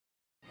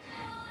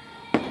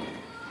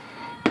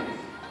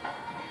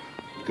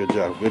Good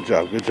job, good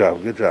job, good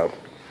job, good job.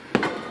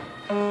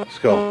 Let's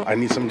go. I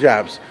need some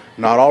jabs.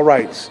 Not all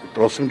rights.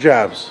 Throw some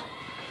jabs.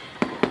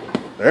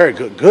 Very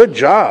good. Good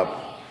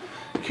job.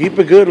 Keep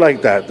it good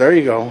like that. There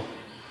you go.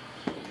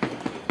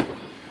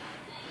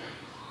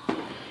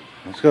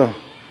 Let's go.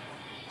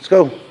 Let's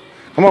go.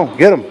 Come on,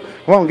 get him.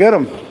 Come on, get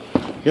him.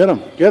 Get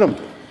him. Get him.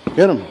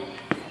 Get him.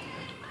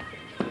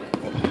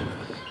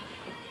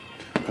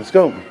 Let's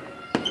go.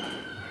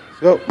 Let's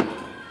go.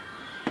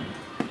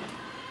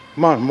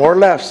 Come on, more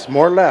lefts,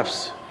 more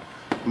lefts.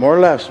 More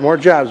lefts, more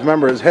jabs.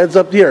 Remember, his head's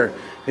up here.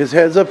 His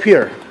head's up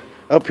here.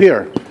 Up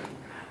here.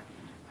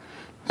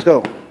 Let's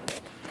go.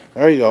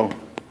 There you go.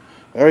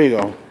 There you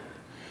go.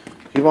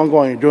 Keep on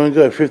going. You're doing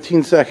good.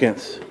 15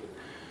 seconds.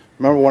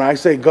 Remember, when I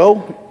say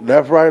go,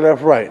 left, right,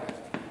 left, right.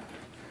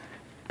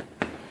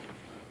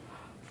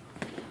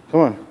 Come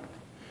on.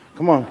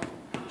 Come on.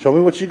 Show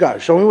me what you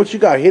got. Show me what you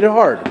got. Hit it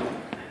hard.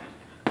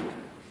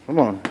 Come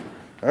on.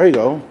 There you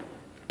go.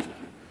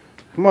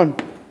 Come on.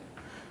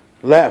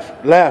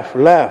 Left, left,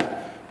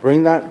 left.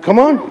 Bring that. Come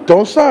on.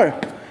 Don't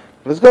start.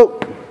 Let's go.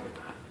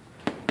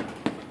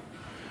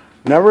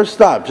 Never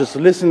stop. Just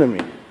listen to me.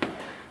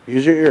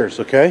 Use your ears,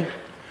 okay?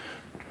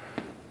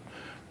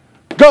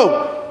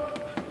 Go.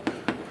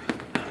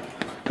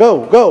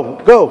 Go,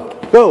 go, go,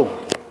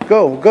 go,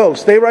 go, go.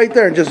 Stay right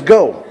there and just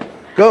go.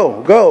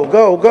 Go, go,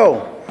 go,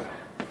 go.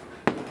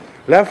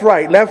 Left,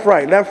 right, left,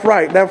 right, left,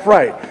 right, left,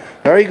 right.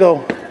 There you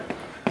go.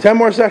 10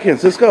 more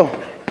seconds. Let's go.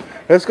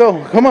 Let's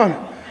go. Come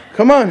on.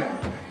 Come on.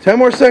 10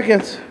 more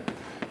seconds.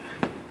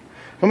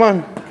 Come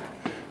on.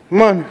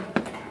 Come on.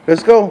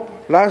 Let's go.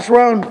 Last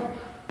round.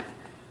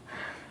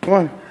 Come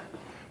on.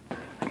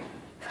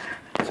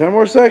 10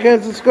 more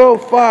seconds. Let's go.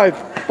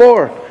 5,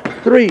 4,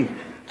 3,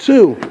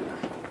 2,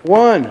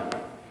 1,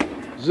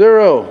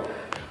 0.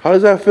 How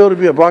does that feel to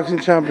be a boxing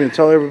champion?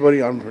 Tell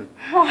everybody I'm...